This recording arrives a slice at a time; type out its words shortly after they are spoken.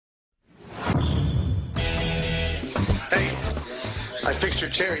Hey, I fixed your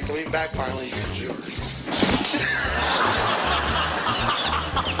chair. You can lean back finally.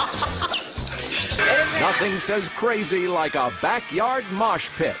 Nothing says crazy like a backyard mosh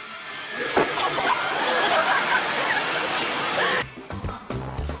pit.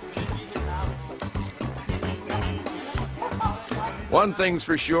 One thing's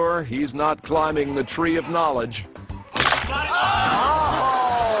for sure, he's not climbing the tree of knowledge.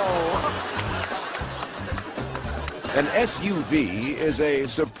 An SUV is a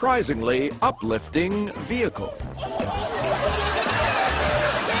surprisingly uplifting vehicle.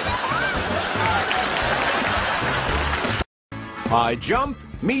 High jump,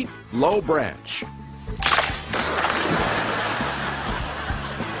 meet low branch.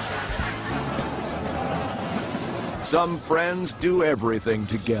 Some friends do everything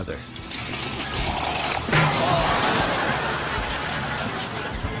together.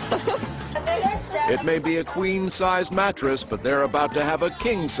 It may be a queen-sized mattress, but they're about to have a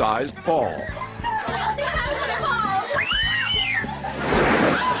king-sized fall.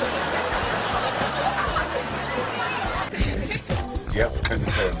 Yep, couldn't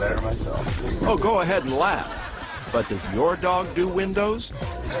say it better myself. Oh, go ahead and laugh. But does your dog do windows?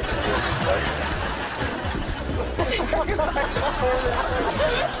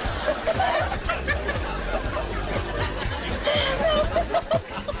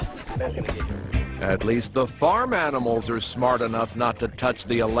 At least the farm animals are smart enough not to touch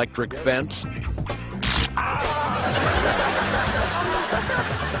the electric fence.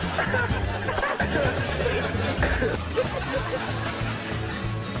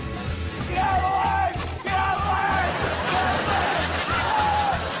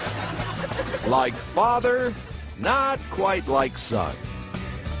 Like father, not quite like son.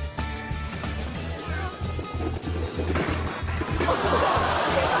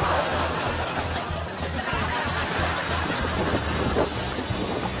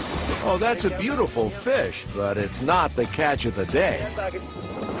 Oh, that's a beautiful fish, but it's not the catch of the day.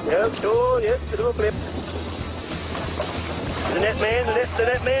 Yep, sure, yep, do a flip. The net man, the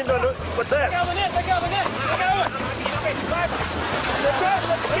net man, what's that? Look out the net, look out the net, look out it.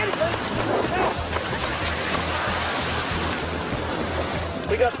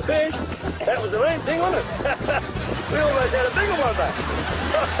 We got the fish. That was the main thing, wasn't it? We almost had a bigger one back.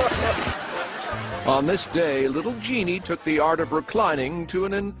 On this day, little Jeannie took the art of reclining to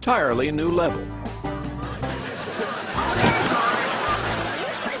an entirely new level.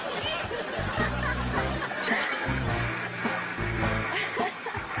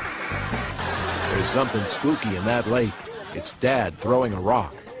 There's something spooky in that lake. It's Dad throwing a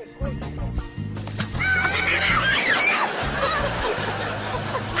rock.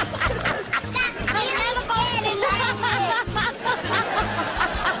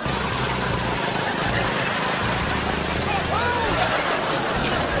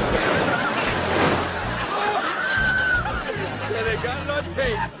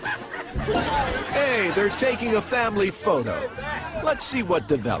 Hey, they're taking a family photo. Let's see what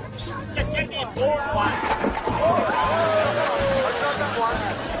develops.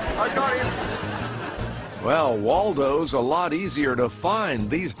 Well, Waldo's a lot easier to find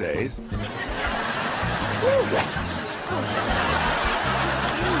these days.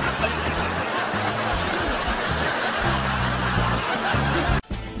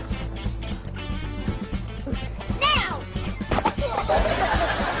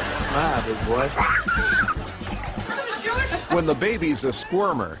 Ah, big boy. When the baby's a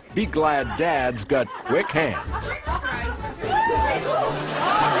squirmer, be glad Dad's got quick hands.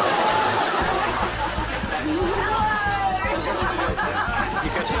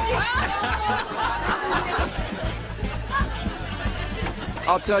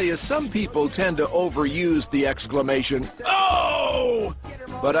 I'll tell you, some people tend to overuse the exclamation, "Oh!"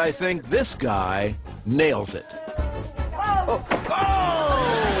 But I think this guy nails it. Oh!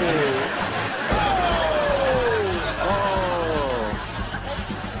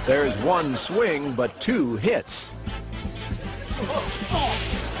 There's one swing, but two hits.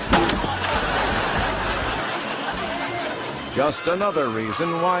 Just another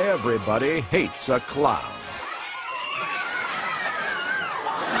reason why everybody hates a clown.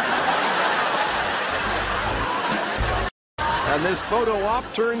 And this photo op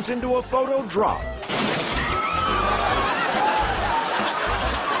turns into a photo drop.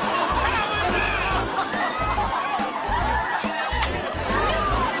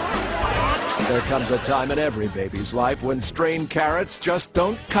 There comes a time in every baby's life when strained carrots just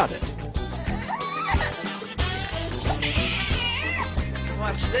don't cut it.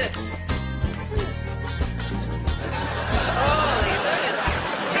 Watch this. Holy,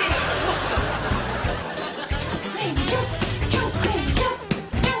 look at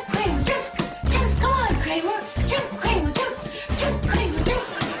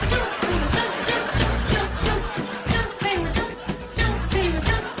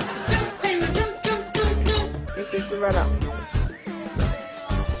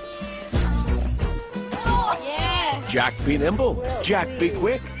Jack be nimble, Jack be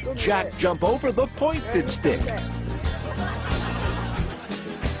quick, Jack jump over the pointed stick.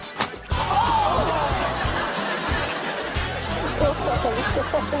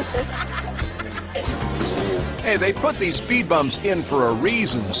 Hey, they put these speed bumps in for a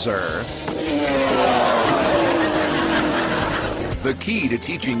reason, sir. The key to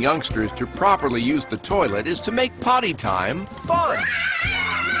teaching youngsters to properly use the toilet is to make potty time fun.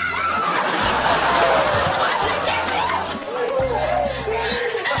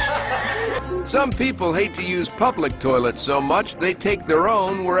 Some people hate to use public toilets so much they take their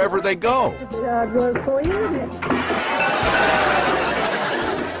own wherever they go.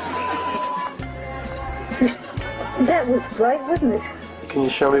 That was bright, wasn't it? Can you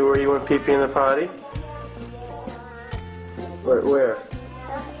show me where you went pee-pee in the potty? Where?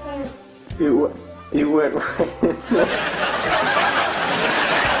 You went right in there.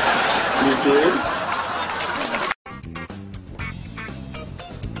 You did?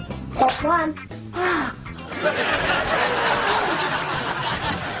 That's one.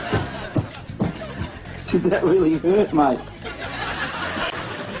 Did that really hurt, Mike?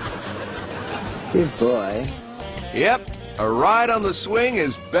 Good boy. Yep, a ride on the swing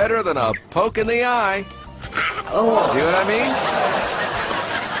is better than a poke in the eye. Oh. See what I mean?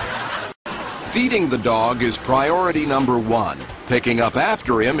 Feeding the dog is priority number 1. Picking up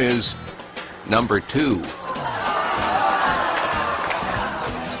after him is number 2.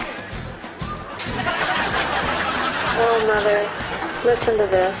 Oh, Mother, listen to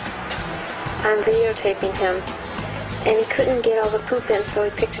this. I'm videotaping him, and he couldn't get all the poop in, so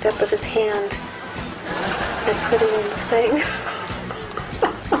he picked it up with his hand and put it in the thing.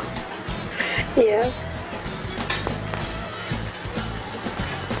 Yes.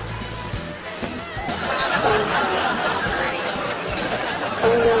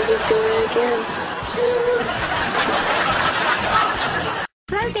 Oh no, he's doing it again.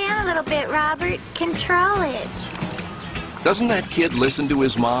 Slow down a little bit, Robert. Control it. Doesn't that kid listen to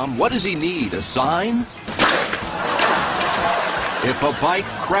his mom? What does he need, a sign? If a bike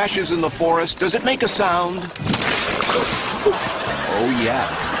crashes in the forest, does it make a sound? Oh, yeah.